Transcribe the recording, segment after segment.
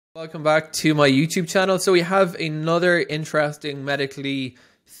Welcome back to my YouTube channel. So we have another interesting medically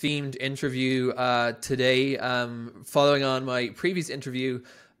themed interview today, following on my previous interview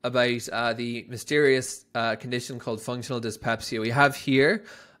about the mysterious condition called functional dyspepsia. We have here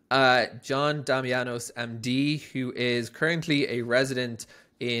John Damianos MD, who is currently a resident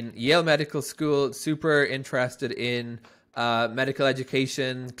in Yale Medical School, super interested in medical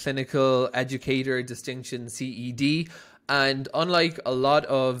education, clinical educator distinction, CED. And unlike a lot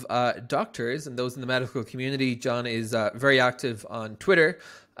of doctors and those in the medical community, John is very active on Twitter.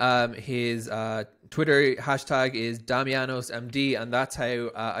 His Twitter hashtag is DamianosMD, and that's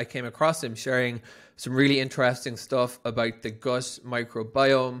how I came across him, sharing some really interesting stuff about the gut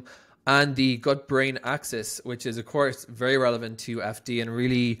microbiome and the gut-brain axis, which is, of course, very relevant to FD and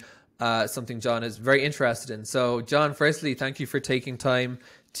really something John is very interested in. So, John, firstly, thank you for taking time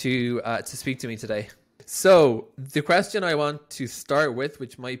to speak to me today. So the question I want to start with,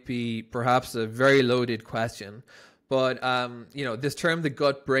 which might be perhaps a very loaded question, but this term, the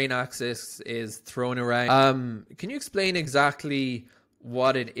gut-brain axis, is thrown around. Can you explain exactly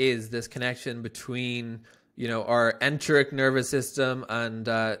what it is, this connection between, our enteric nervous system and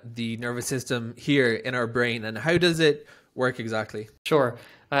the nervous system here in our brain, and how does it work exactly? Sure.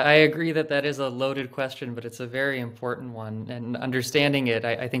 I agree that is a loaded question, but it's a very important one, and understanding it,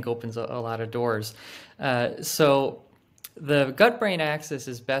 I think, opens a lot of doors. So the gut-brain axis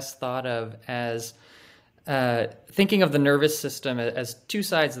is best thought of as thinking of the nervous system as two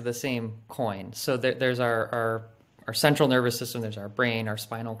sides of the same coin. So there's our central nervous system, there's our brain, our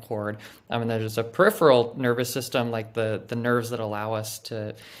spinal cord, and there's a peripheral nervous system, like the nerves that allow us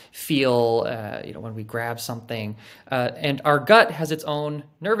to feel, when we grab something. And our gut has its own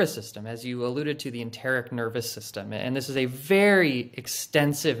nervous system, as you alluded to, the enteric nervous system. And this is a very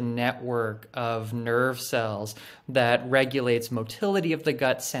extensive network of nerve cells that regulates motility of the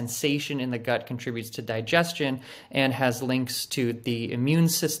gut, sensation in the gut, contributes to digestion, and has links to the immune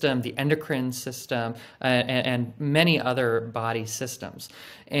system, the endocrine system, and many other body systems.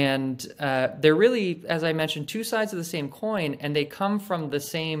 And they're really, as I mentioned, two sides of the same coin, and they come from the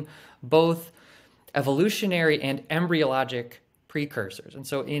same both evolutionary and embryologic precursors. And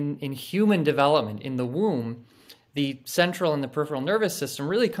so in human development, in the womb, the central and the peripheral nervous system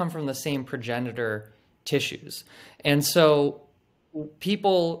really come from the same progenitor tissues. And so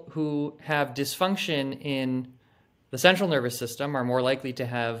people who have dysfunction in the central nervous system are more likely to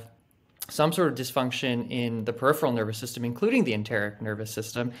have some sort of dysfunction in the peripheral nervous system, including the enteric nervous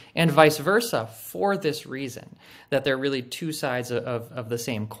system, and vice versa, for this reason, that they're really two sides of the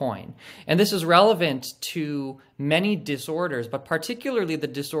same coin. And this is relevant to many disorders, but particularly the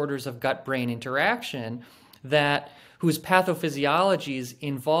disorders of gut-brain interaction whose pathophysiologies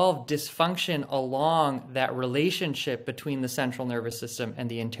involve dysfunction along that relationship between the central nervous system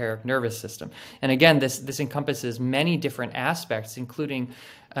and the enteric nervous system. And again, this encompasses many different aspects, including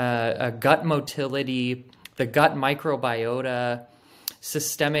gut motility, the gut microbiota,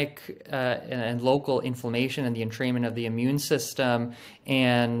 systemic and local inflammation and the entrainment of the immune system,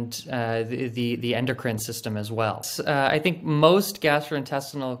 and the endocrine system as well. I think most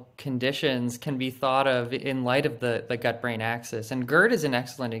gastrointestinal conditions can be thought of in light of the gut-brain axis, and GERD is an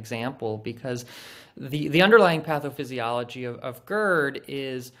excellent example because the underlying pathophysiology of GERD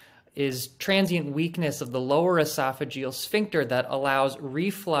is transient weakness of the lower esophageal sphincter that allows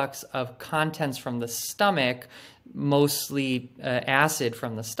reflux of contents from the stomach, mostly acid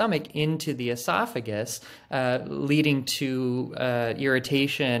from the stomach, into the esophagus, leading to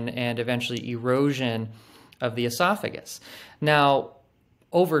irritation and eventually erosion of the esophagus. Now,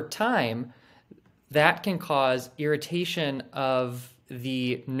 over time, that can cause irritation of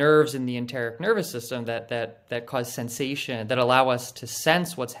the nerves in the enteric nervous system that cause sensation, that allow us to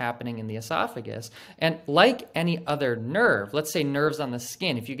sense what's happening in the esophagus. And like any other nerve, let's say nerves on the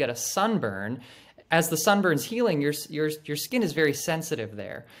skin, if you get a sunburn, as the sunburn's healing, your skin is very sensitive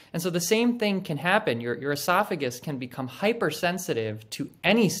there. And so the same thing can happen. Your esophagus can become hypersensitive to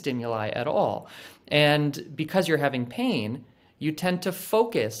any stimuli at all. And because you're having pain, you tend to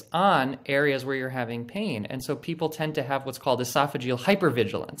focus on areas where you're having pain. And so people tend to have what's called esophageal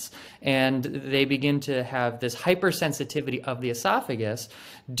hypervigilance. And they begin to have this hypersensitivity of the esophagus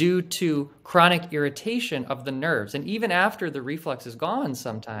due to chronic irritation of the nerves. And even after the reflux is gone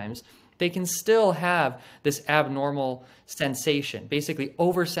sometimes, they can still have this abnormal sensation, basically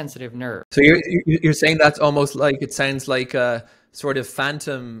oversensitive nerve. So you're saying that's almost like, it sounds like a sort of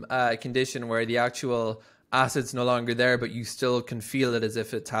phantom condition where the actual acid's no longer there, but you still can feel it as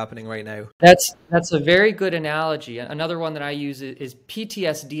if it's happening right now. That's a very good analogy. Another one that I use is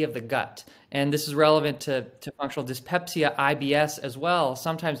PTSD of the gut. And this is relevant to functional dyspepsia, IBS as well.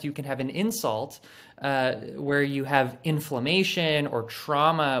 Sometimes you can have an insult where you have inflammation or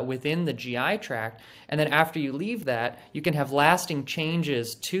trauma within the GI tract. And then after you leave that, you can have lasting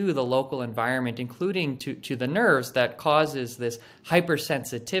changes to the local environment, including to the nerves, that causes this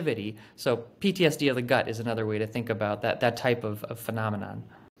hypersensitivity. So PTSD of the gut is another way to think about that type of phenomenon.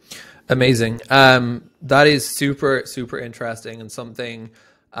 Amazing. That is super, super interesting, and something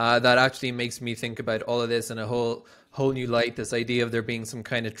that actually makes me think about all of this in a whole new light, this idea of there being some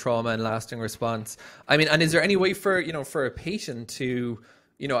kind of trauma and lasting response. I mean, and is there any way for, for a patient to,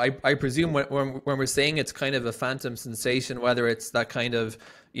 I presume when we're saying it's kind of a phantom sensation, whether it's that kind of,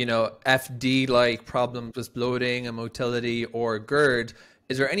 FD-like problems with bloating and motility or GERD,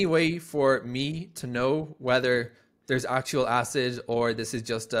 is there any way for me to know whether there's actual acid or this is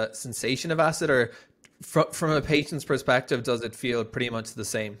just a sensation of acid, or from a patient's perspective, does it feel pretty much the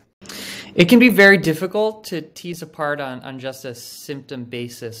same? It can be very difficult to tease apart on just a symptom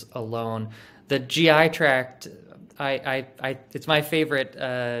basis alone. The GI tract, it's my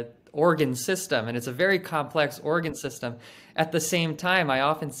favorite organ system, and it's a very complex organ system. At the same time, I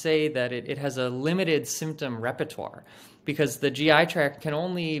often say that it has a limited symptom repertoire, because the GI tract can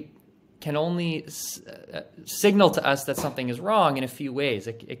only signal to us that something is wrong in a few ways.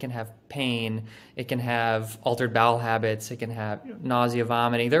 It can have pain, it can have altered bowel habits, it can have nausea,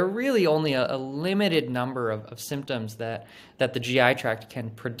 vomiting. There are really only a limited number of symptoms that the GI tract can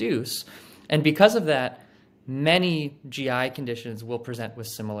produce. And because of that, many GI conditions will present with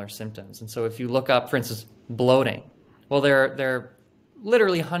similar symptoms. And so if you look up, for instance, bloating, well, there are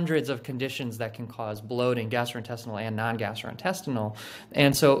literally hundreds of conditions that can cause bloating, gastrointestinal and non-gastrointestinal.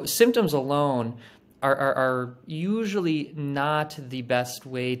 And so symptoms alone are usually not the best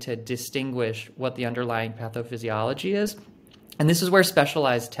way to distinguish what the underlying pathophysiology is. And this is where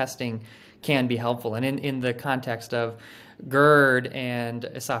specialized testing can be helpful. And in the context of GERD and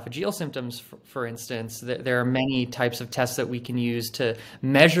esophageal symptoms, for instance, there are many types of tests that we can use to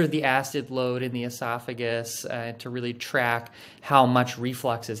measure the acid load in the esophagus, to really track how much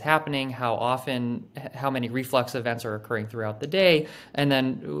reflux is happening, how many reflux events are occurring throughout the day. And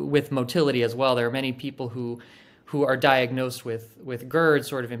then with motility as well, there are many people who are diagnosed with GERD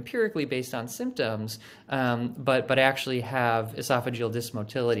sort of empirically based on symptoms, but actually have esophageal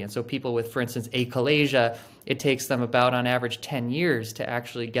dysmotility. And so people with, for instance, achalasia, it takes them about on average 10 years to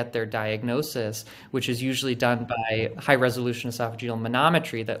actually get their diagnosis, which is usually done by high-resolution esophageal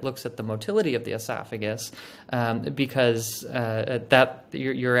manometry that looks at the motility of the esophagus, because that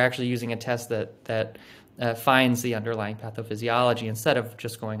you're actually using a test that finds the underlying pathophysiology instead of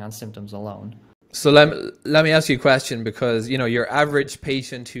just going on symptoms alone. So let me ask you a question, because your average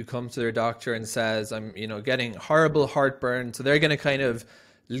patient who comes to their doctor and says, I'm getting horrible heartburn, so they're going to kind of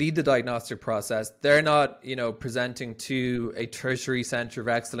lead the diagnostic process. They're not presenting to a tertiary center of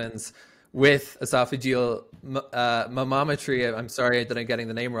excellence with esophageal mammometry. I'm sorry that I'm getting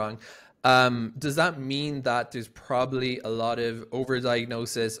the name wrong. Does that mean that there's probably a lot of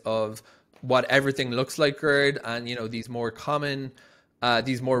overdiagnosis of what everything looks like GERD, and these more common,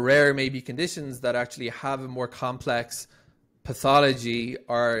 these more rare maybe conditions that actually have a more complex pathology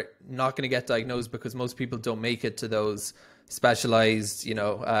are not going to get diagnosed because most people don't make it to those specialized,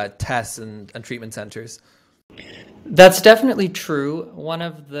 tests and treatment centers? That's definitely true. One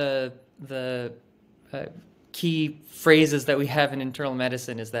of the key phrases that we have in internal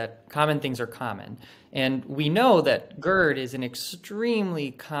medicine is that common things are common. And we know that GERD is an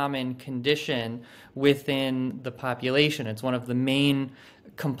extremely common condition within the population. It's one of the main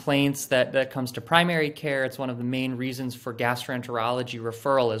complaints that comes to primary care. It's one of the main reasons for gastroenterology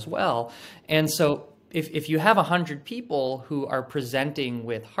referral as well. And so if you have 100 people who are presenting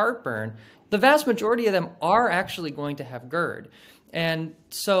with heartburn, the vast majority of them are actually going to have GERD. And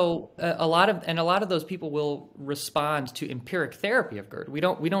so a lot of those people will respond to empiric therapy of GERD. We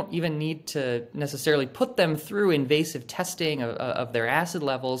don't even need to necessarily put them through invasive testing of their acid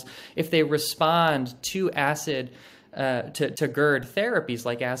levels. If they respond to acid to GERD therapies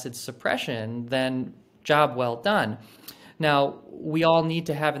like acid suppression, then job well done. Now, we all need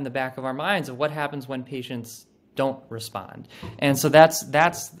to have in the back of our minds of what happens when patients don't respond. And so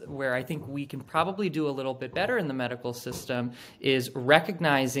that's where I think we can probably do a little bit better in the medical system, is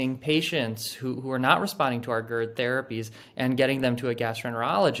recognizing patients who are not responding to our GERD therapies and getting them to a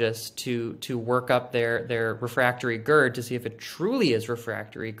gastroenterologist to work up their refractory GERD to see if it truly is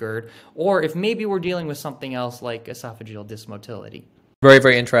refractory GERD, or if maybe we're dealing with something else like esophageal dysmotility. Very,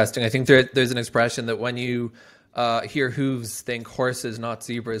 very interesting. I think there's an expression that when you hear hooves, think horses, not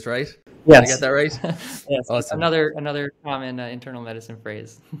zebras, right? Did I get Yes. that right? Yes. Awesome. Another common internal medicine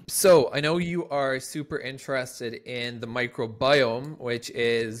phrase. So I know you are super interested in the microbiome, which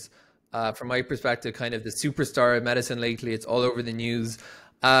is, from my perspective, kind of the superstar of medicine lately. It's all over the news.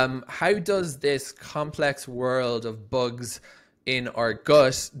 How does this complex world of bugs in our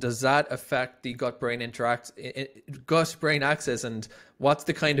gut, does that affect the gut-brain axis, and what's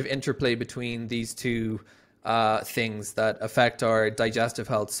the kind of interplay between these two things that affect our digestive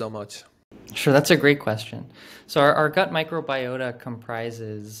health so much? Sure, that's a great question. So our gut microbiota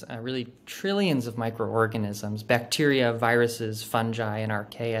comprises really trillions of microorganisms, bacteria, viruses, fungi, and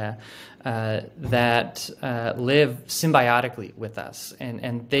archaea that live symbiotically with us.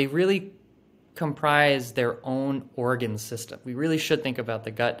 And they really comprise their own organ system. We really should think about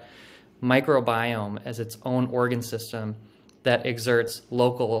the gut microbiome as its own organ system that exerts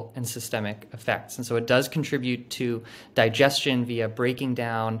local and systemic effects. And so it does contribute to digestion via breaking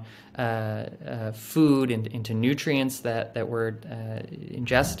down food into nutrients that we're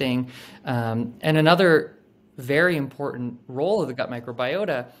ingesting. And another very important role of the gut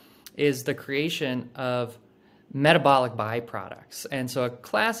microbiota is the creation of metabolic byproducts. And so a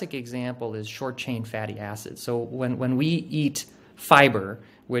classic example is short-chain fatty acids. So when we eat fiber,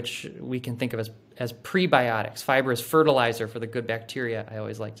 which we can think of as prebiotics. Fiber is fertilizer for the good bacteria, I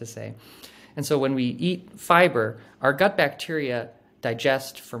always like to say. And so when we eat fiber, our gut bacteria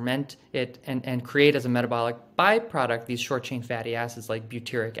digest, ferment it, and create as a metabolic byproduct these short-chain fatty acids like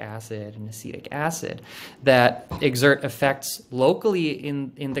butyric acid and acetic acid that exert effects locally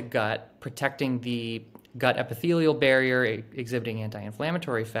in the gut, protecting the gut epithelial barrier, exhibiting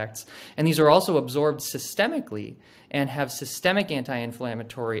anti-inflammatory effects. And these are also absorbed systemically and have systemic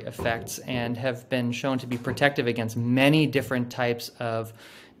anti-inflammatory effects and have been shown to be protective against many different types of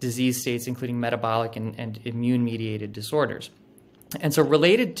disease states, including metabolic and immune-mediated disorders. And so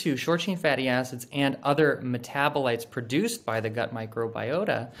related to short-chain fatty acids and other metabolites produced by the gut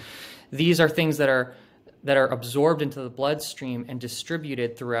microbiota, these are things that are absorbed into the bloodstream and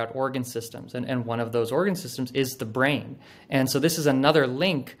distributed throughout organ systems. And one of those organ systems is the brain. And so this is another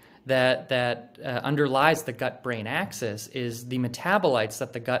link that underlies the gut-brain axis, is the metabolites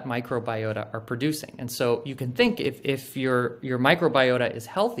that the gut microbiota are producing. And so you can think if your microbiota is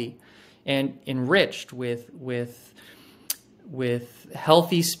healthy and enriched with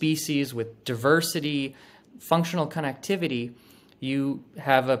healthy species, with diversity, functional connectivity, you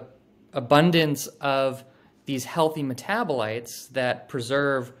have an abundance of these healthy metabolites that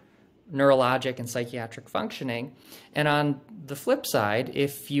preserve neurologic and psychiatric functioning. And on the flip side,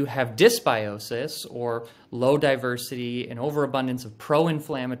 if you have dysbiosis or low diversity and overabundance of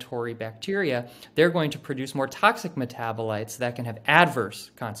pro-inflammatory bacteria, they're going to produce more toxic metabolites that can have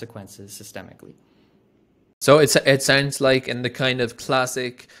adverse consequences systemically. So it sounds like, in the kind of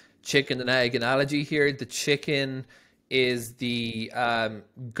classic chicken and egg analogy here, the chicken is the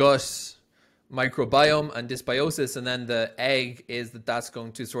gut microbiome and dysbiosis, and then the egg is that's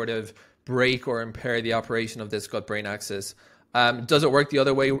going to sort of break or impair the operation of this gut-brain axis. Does it work the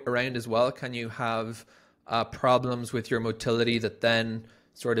other way around as well? Can you have problems with your motility that then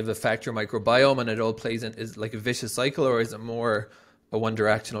sort of affect your microbiome, and it all plays in, is like a vicious cycle, or is it more a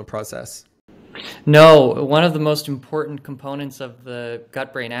one-directional process? No, one of the most important components of the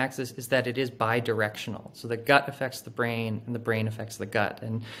gut-brain axis is that it is bidirectional. So the gut affects the brain and the brain affects the gut.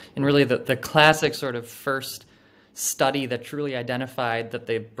 And really the classic sort of first study that truly identified that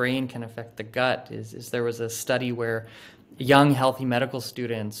the brain can affect the gut is there was a study where young, healthy medical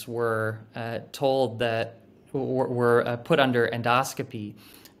students were told that, were put under endoscopy,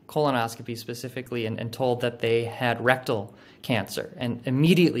 colonoscopy specifically, and told that they had rectal cancer, and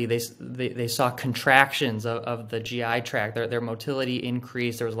immediately they saw contractions of the GI tract. Their motility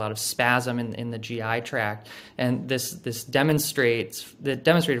increased. There was a lot of spasm in the GI tract, and this demonstrated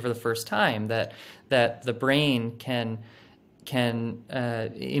for the first time that the brain can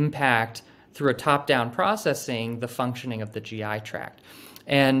impact through a top-down processing the functioning of the GI tract.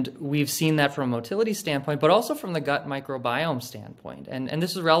 And we've seen that from a motility standpoint, but also from the gut microbiome standpoint. And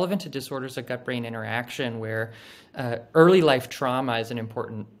this is relevant to disorders of gut-brain interaction, where early life trauma is an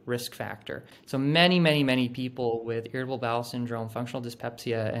important risk factor. So many people with irritable bowel syndrome, functional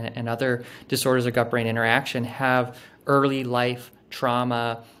dyspepsia, and other disorders of gut-brain interaction have early life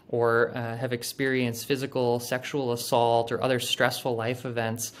trauma or have experienced physical, sexual assault or other stressful life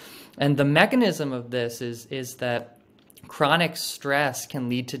events. And the mechanism of this is that chronic stress can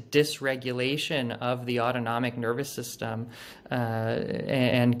lead to dysregulation of the autonomic nervous system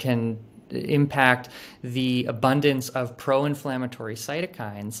and can impact the abundance of pro-inflammatory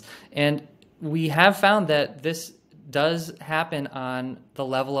cytokines. And we have found that this does happen on the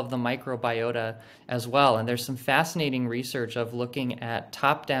level of the microbiota as well. And there's some fascinating research of looking at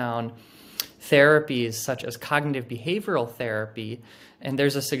top-down therapies such as cognitive behavioral therapy. And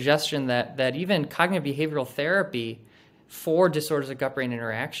there's a suggestion that even cognitive behavioral therapy for disorders of gut-brain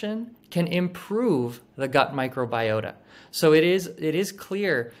interaction can improve the gut microbiota. So it is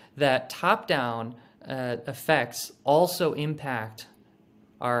clear that top-down effects also impact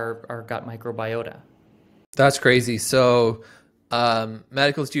our gut microbiota. That's crazy. So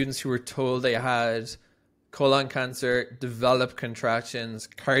medical students who were told they had colon cancer develop contractions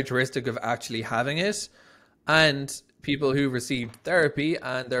characteristic of actually having it, and people who received therapy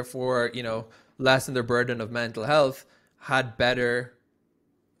and therefore, lessened their burden of mental health had a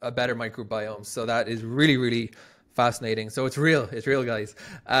better microbiome. So that is really, really fascinating. So it's real, guys.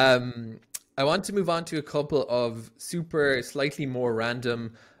 I want to move on to a couple of slightly more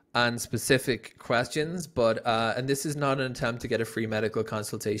random and specific questions, but and this is not an attempt to get a free medical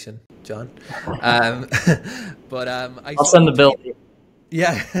consultation, John. But I'll send the bill.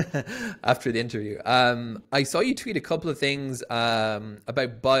 Yeah, after the interview. I saw you tweet a couple of things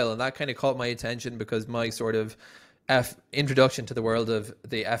about bile, and that kind of caught my attention because my sort of introduction to the world of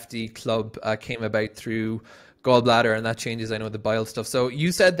the FD club came about through gallbladder, and that changes, I know, the bile stuff. So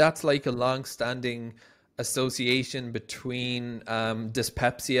you said that's like a long-standing association between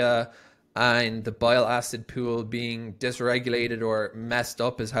dyspepsia and the bile acid pool being dysregulated or messed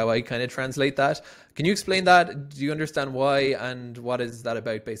up, is how I kind of translate that. Can you explain that? Do you understand why, and what is that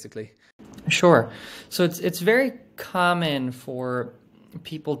about, basically? Sure. So it's very common for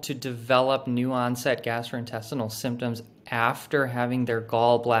people to develop new onset gastrointestinal symptoms after having their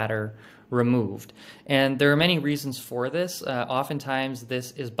gallbladder removed. And there are many reasons for this. Oftentimes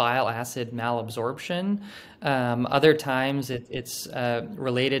this is bile acid malabsorption. Other times it's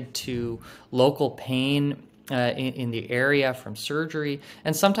related to local pain in the area from surgery.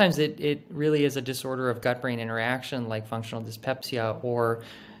 And sometimes it really is a disorder of gut-brain interaction like functional dyspepsia or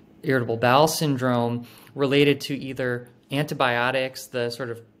irritable bowel syndrome related to either antibiotics, the sort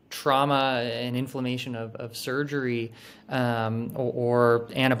of trauma and inflammation of surgery, or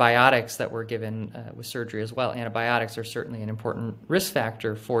antibiotics that were given with surgery as well. Antibiotics are certainly an important risk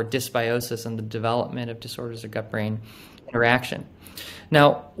factor for dysbiosis and the development of disorders of gut-brain interaction.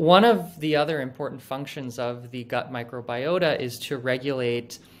 Now, one of the other important functions of the gut microbiota is to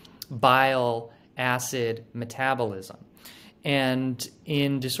regulate bile acid metabolism. And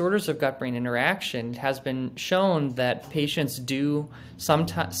in disorders of gut-brain interaction, it has been shown that patients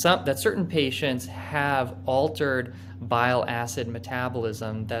that certain patients have altered bile acid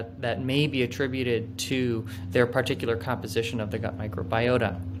metabolism that may be attributed to their particular composition of the gut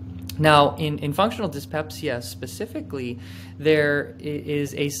microbiota. Now, in functional dyspepsia specifically, there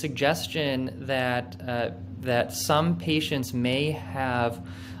is a suggestion that some patients may have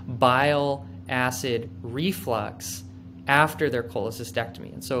bile acid reflux after their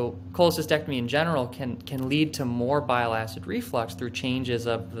cholecystectomy. And so cholecystectomy in general can lead to more bile acid reflux through changes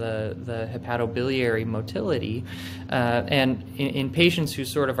of the hepatobiliary motility. And in patients who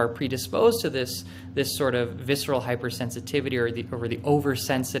sort of are predisposed to this sort of visceral hypersensitivity or the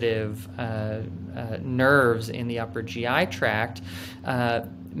oversensitive nerves in the upper GI tract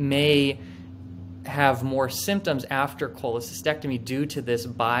may have more symptoms after cholecystectomy due to this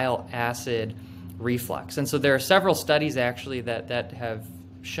bile acid reflux. And so there are several studies actually that have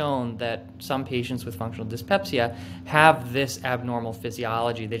shown that some patients with functional dyspepsia have this abnormal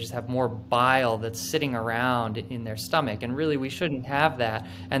physiology. They just have more bile that's sitting around in their stomach, and really we shouldn't have that,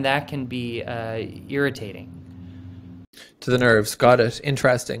 and that can be irritating to the nerves. Got it.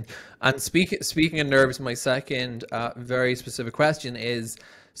 Interesting. And speaking of nerves, my second very specific question is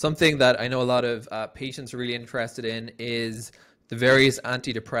something that I know a lot of patients are really interested in, is the various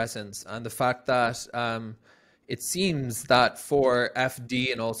antidepressants, and the fact that it seems that for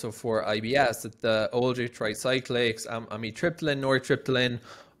FD and also for IBS, that the older tricyclics, amitriptyline, nortriptyline,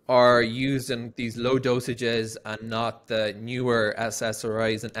 are used in these low dosages and not the newer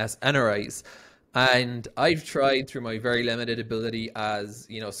SSRIs and SNRIs. And I've tried through my very limited ability as,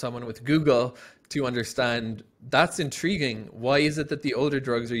 someone with Google to understand. That's intriguing. Why is it that the older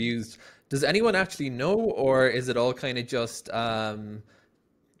drugs are used? Does anyone actually know, or is it all kind of just trial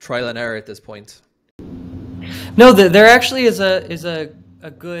and error at this point? No, there actually is a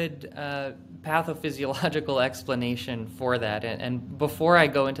good pathophysiological explanation for that. And before I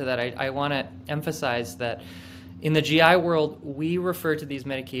go into that, I want to emphasize that in the GI world, we refer to these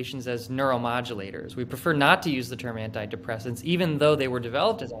medications as neuromodulators. We prefer not to use the term antidepressants, even though they were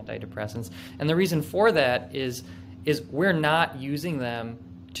developed as antidepressants. And the reason for that is we're not using them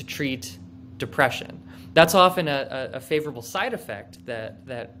to treat depression. that's often a favorable side effect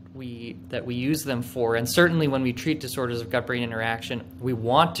that we use them for. And certainly when we treat disorders of gut-brain interaction, we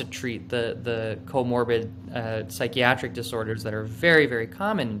want to treat the comorbid psychiatric disorders that are very, very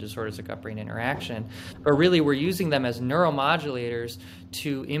common in disorders of gut-brain interaction. But really, we're using them as neuromodulators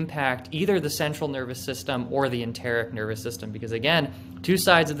to impact either the central nervous system or the enteric nervous system, because again, two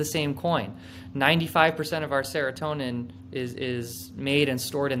sides of the same coin. 95% of our serotonin is made and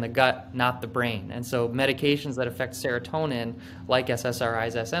stored in the gut, not the brain. And so medications that affect serotonin, like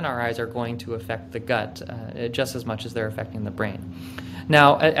SSRIs, SNRIs, are going to affect the gut just as much as they're affecting the brain.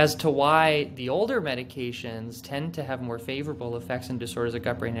 Now, as to why the older medications tend to have more favorable effects in disorders of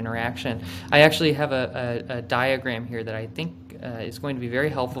gut-brain interaction, I actually have a diagram here that I think is going to be very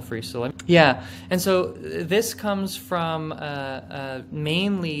helpful for you. So, and so this comes from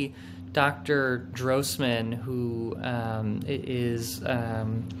mainly Dr. Drossman, who is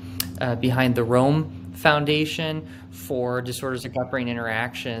behind the Rome Foundation for disorders of gut-brain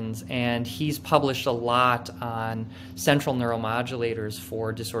interactions, and he's published a lot on central neuromodulators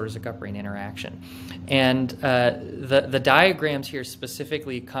for disorders of gut-brain interaction. And the diagrams here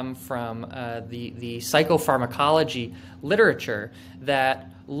specifically come from the psychopharmacology literature that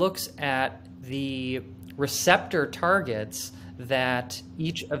looks at the receptor targets that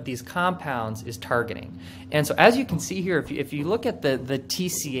each of these compounds is targeting. And so as you can see here, if you look at the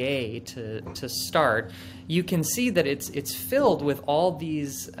TCA to start, you can see that it's filled with all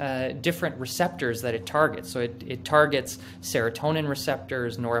these different receptors that it targets. So it targets serotonin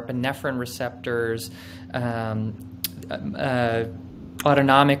receptors, norepinephrine receptors,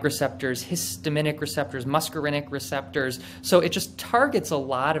 autonomic receptors, histaminic receptors, muscarinic receptors. So it just targets a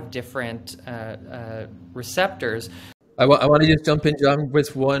lot of different receptors. I want to just jump in, John,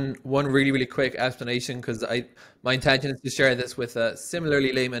 with one really, really quick explanation, because my intention is to share this with a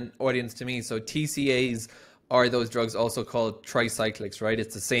similarly layman audience to me. So TCAs are those drugs also called tricyclics, right?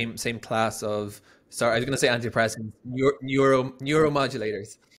 It's the same class of, sorry, I was going to say antidepressants,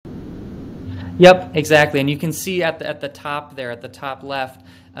 neuromodulators. Yep, exactly. And you can see at the top there, at the top left,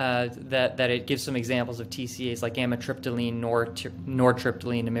 that it gives some examples of TCAs like amitriptyline,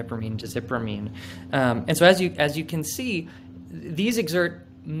 nortriptyline, imipramine, tizipramine. And so as you can see, these exert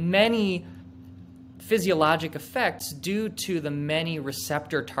many physiologic effects due to the many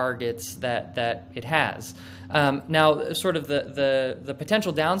receptor targets that it has. Now, sort of the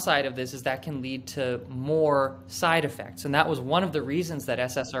potential downside of this is that can lead to more side effects. And that was one of the reasons that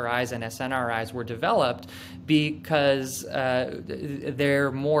SSRIs and SNRIs were developed, because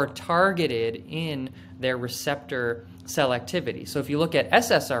they're more targeted in their receptor selectivity. So if you look at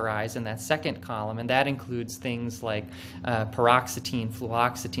SSRIs in that second column, and that includes things like paroxetine,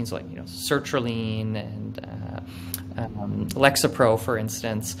 fluoxetine, so like sertraline and Lexapro, for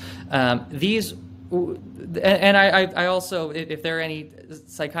instance. These, and I also, if there are any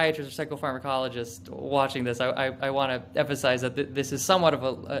psychiatrists or psychopharmacologists watching this, I want to emphasize that this is somewhat of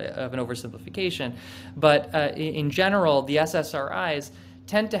an oversimplification, but in general, the SSRIs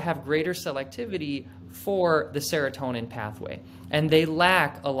tend to have greater selectivity for the serotonin pathway, and they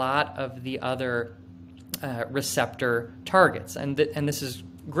lack a lot of the other receptor targets. And this is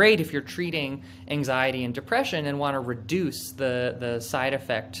great if you're treating anxiety and depression and want to reduce the side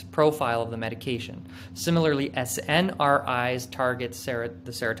effect profile of the medication. Similarly, SNRIs target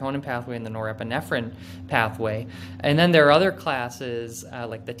the serotonin pathway and the norepinephrine pathway. And then there are other classes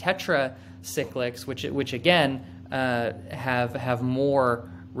like the tetracyclics, which again have more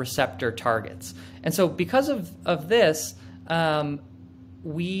receptor targets. And so because of this,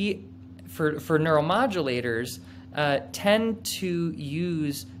 we, for neuromodulators, tend to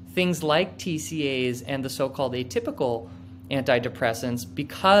use things like TCAs and the so-called atypical antidepressants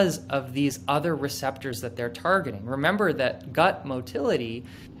because of these other receptors that they're targeting. Remember that gut motility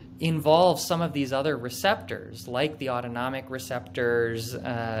involves some of these other receptors, like the autonomic receptors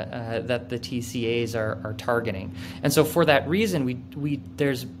that the TCAs are targeting. And so for that reason,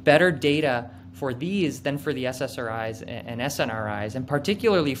 there's better data for these than for the SSRIs and SNRIs, and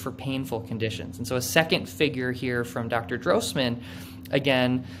particularly for painful conditions. And so a second figure here from Dr. Drossman,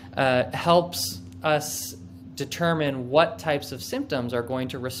 again, helps us determine what types of symptoms are going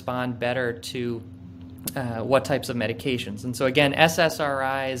to respond better to what types of medications. And so again,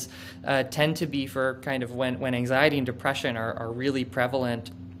 SSRIs tend to be for kind of when anxiety and depression are really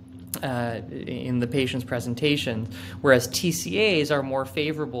prevalent in the patient's presentation, whereas TCAs are more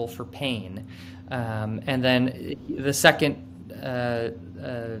favorable for pain. And then the second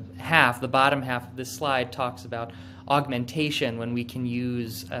half, the bottom half of this slide, talks about augmentation when we can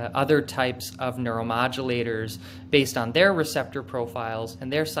use other types of neuromodulators based on their receptor profiles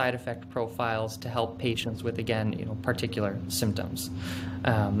and their side effect profiles to help patients with, again, particular symptoms.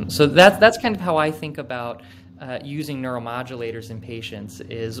 So that's kind of how I think about using neuromodulators in patients,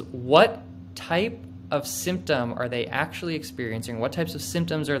 is what type of symptom are they actually experiencing? What types of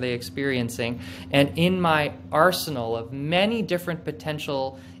symptoms are they experiencing? And in my arsenal of many different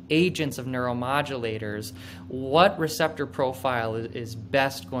potential agents of neuromodulators, what receptor profile is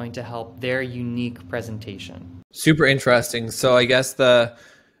best going to help their unique presentation? Super interesting. So I guess the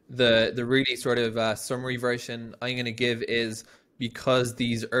really sort of summary version I'm going to give is, because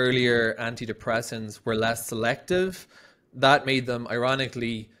these earlier antidepressants were less selective, that made them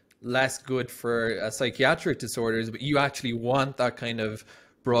ironically less good for psychiatric disorders, but you actually want that kind of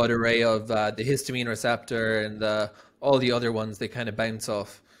broad array of the histamine receptor and all the other ones they kind of bounce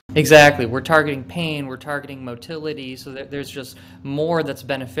off. Exactly. We're targeting pain, we're targeting motility, so that there's just more that's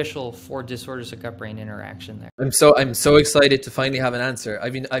beneficial for disorders of gut-brain interaction there. I'm so excited to finally have an answer.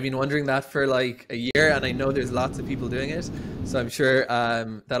 I've been wondering that for like a year, and I know there's lots of people doing it, so I'm sure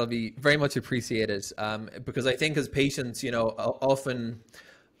that'll be very much appreciated. Because I think as patients, often,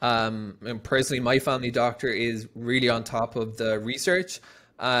 and personally, my family doctor is really on top of the research.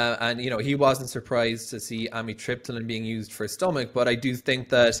 And he wasn't surprised to see amitriptyline being used for stomach, but I do think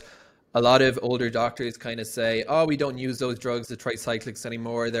that a lot of older doctors kind of say, "Oh, we don't use those drugs, the tricyclics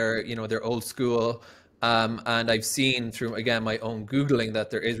anymore. They're old school." And I've seen through, again, my own Googling that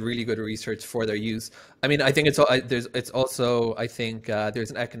there is really good research for their use. I mean, I think it's also I think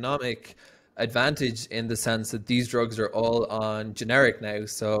there's an economic advantage in the sense that these drugs are all on generic now,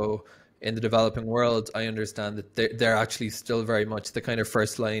 so in the developing world, I understand that they're actually still very much the kind of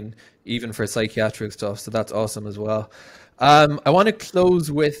first line, even for psychiatric stuff. So that's awesome as well. I want to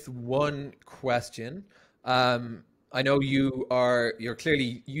close with one question. I know you're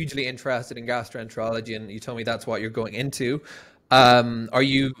clearly hugely interested in gastroenterology, and you told me that's what you're going into. Are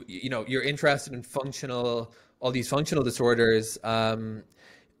you're interested in all these functional disorders?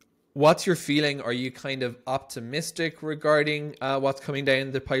 What's your feeling? Are you kind of optimistic regarding what's coming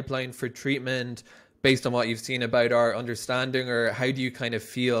down the pipeline for treatment based on what you've seen about our understanding, or how do you kind of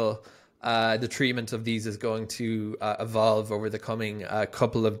feel the treatment of these is going to evolve over the coming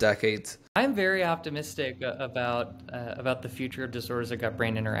couple of decades? I'm very optimistic about the future of disorders of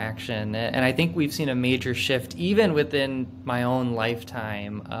gut-brain interaction, and I think we've seen a major shift even within my own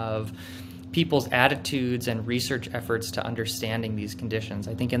lifetime of people's attitudes and research efforts to understanding these conditions.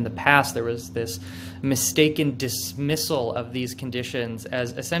 I think in the past there was this mistaken dismissal of these conditions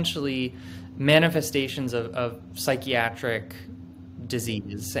as essentially manifestations of psychiatric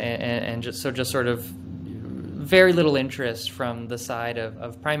disease, and just sort of very little interest from the side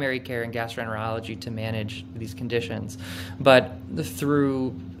of primary care and gastroenterology to manage these conditions. But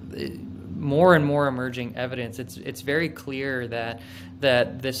through more and more emerging evidence, it's very clear that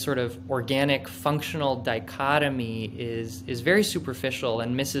this sort of organic functional dichotomy is very superficial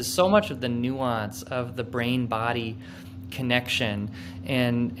and misses so much of the nuance of the brain-body connection.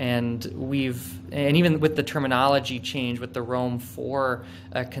 And even with the terminology change, with the Rome 4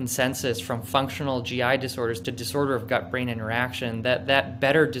 consensus from functional GI disorders to disorder of gut-brain interaction, that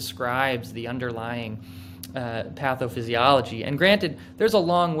better describes the underlying pathophysiology. And granted, there's a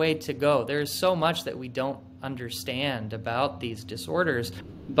long way to go. There's so much that we don't understand about these disorders,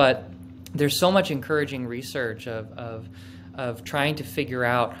 but there's so much encouraging research of trying to figure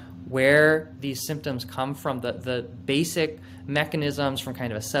out where these symptoms come from, the basic mechanisms from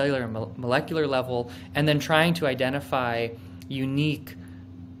kind of a cellular and molecular level, and then trying to identify unique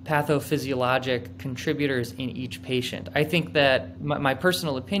pathophysiologic contributors in each patient. I think that my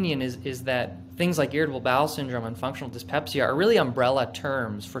personal opinion is that things like irritable bowel syndrome and functional dyspepsia are really umbrella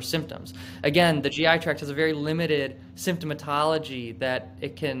terms for symptoms. Again, the GI tract has a very limited symptomatology that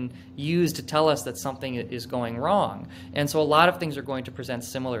it can use to tell us that something is going wrong. And so a lot of things are going to present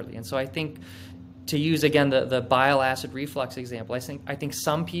similarly. And so I think, to use again the bile acid reflux example, I think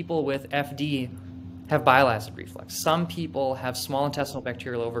some people with FD have bile acid reflux. Some people have small intestinal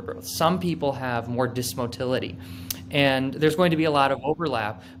bacterial overgrowth. Some people have more dysmotility. And there's going to be a lot of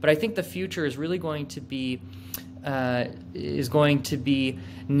overlap. But I think the future is really going to be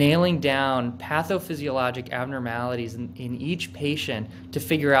nailing down pathophysiologic abnormalities in each patient to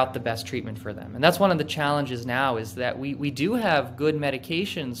figure out the best treatment for them. And that's one of the challenges now, is that we do have good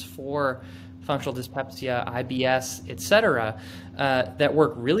medications for functional dyspepsia, IBS, etc., that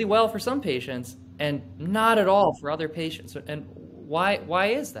work really well for some patients and not at all for other patients. And why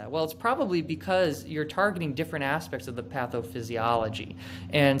is that? Well, it's probably because you're targeting different aspects of the pathophysiology.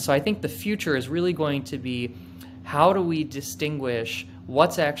 And so I think the future is really going to be how do we distinguish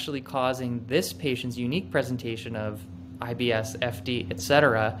what's actually causing this patient's unique presentation of IBS, FD,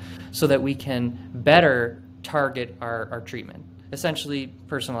 etc., so that we can better target our treatment, essentially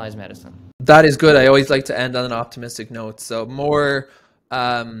personalized medicine. That is good. I always like to end on an optimistic note. So more,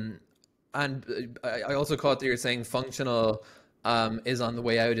 and I also caught that you're saying functional is on the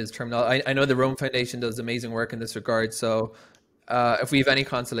way out is terminal. I know the Rome Foundation does amazing work in this regard. So if we have any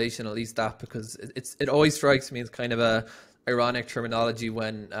consolation, at least that, because it always strikes me as kind of a ironic terminology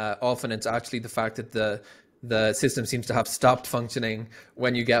when often it's actually the fact that the system seems to have stopped functioning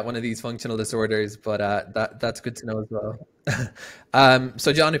when you get one of these functional disorders, but that's good to know as well.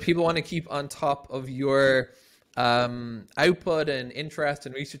 So John, if people want to keep on top of your output and interest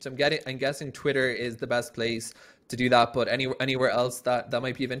and research, I'm guessing Twitter is the best place to do that, but anywhere else that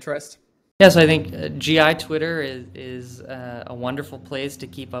might be of interest? Yes, I think GI Twitter is a wonderful place to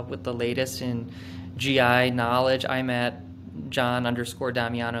keep up with the latest in GI knowledge. I'm at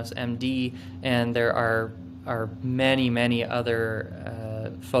John_Damianos MD, and there are many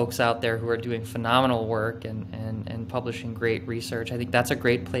other folks out there who are doing phenomenal work and publishing great research. I think that's a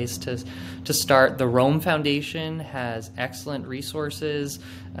great place to start. The Rome Foundation has excellent resources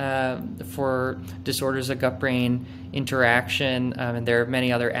for disorders of gut-brain interaction, and there are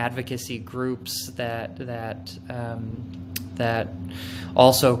many other advocacy groups that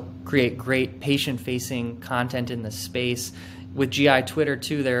also create great patient-facing content in the space. With GI Twitter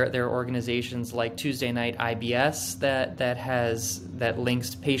too, there are organizations like Tuesday Night IBS that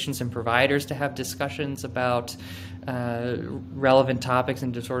links patients and providers to have discussions about relevant topics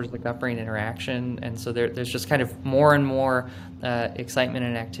and disorders of the gut-brain interaction, and so there's just kind of more and more excitement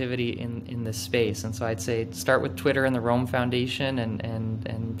and activity in this space. And so I'd say start with Twitter and the Rome Foundation,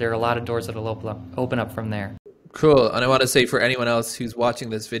 and there are a lot of doors that'll open up from there. Cool. And I want to say for anyone else who's watching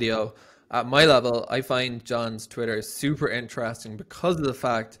this video, at my level, I find John's Twitter super interesting because of the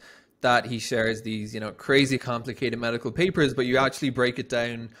fact that he shares these, crazy complicated medical papers, but you actually break it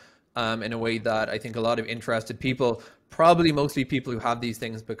down in a way that I think a lot of interested people, probably mostly people who have these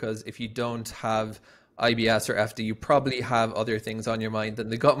things, because if you don't have IBS or FD, you probably have other things on your mind than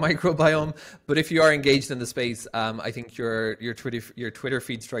the gut microbiome. But if you are engaged in the space, I think your Twitter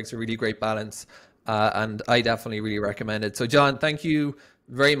feed strikes a really great balance, and I definitely really recommend it. So John, thank you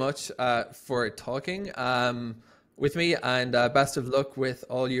very much for talking with me, and best of luck with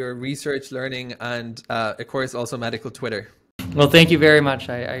all your research, learning, and of course also medical Twitter. Well, thank you very much.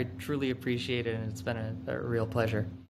 I truly appreciate it, and it's been a real pleasure.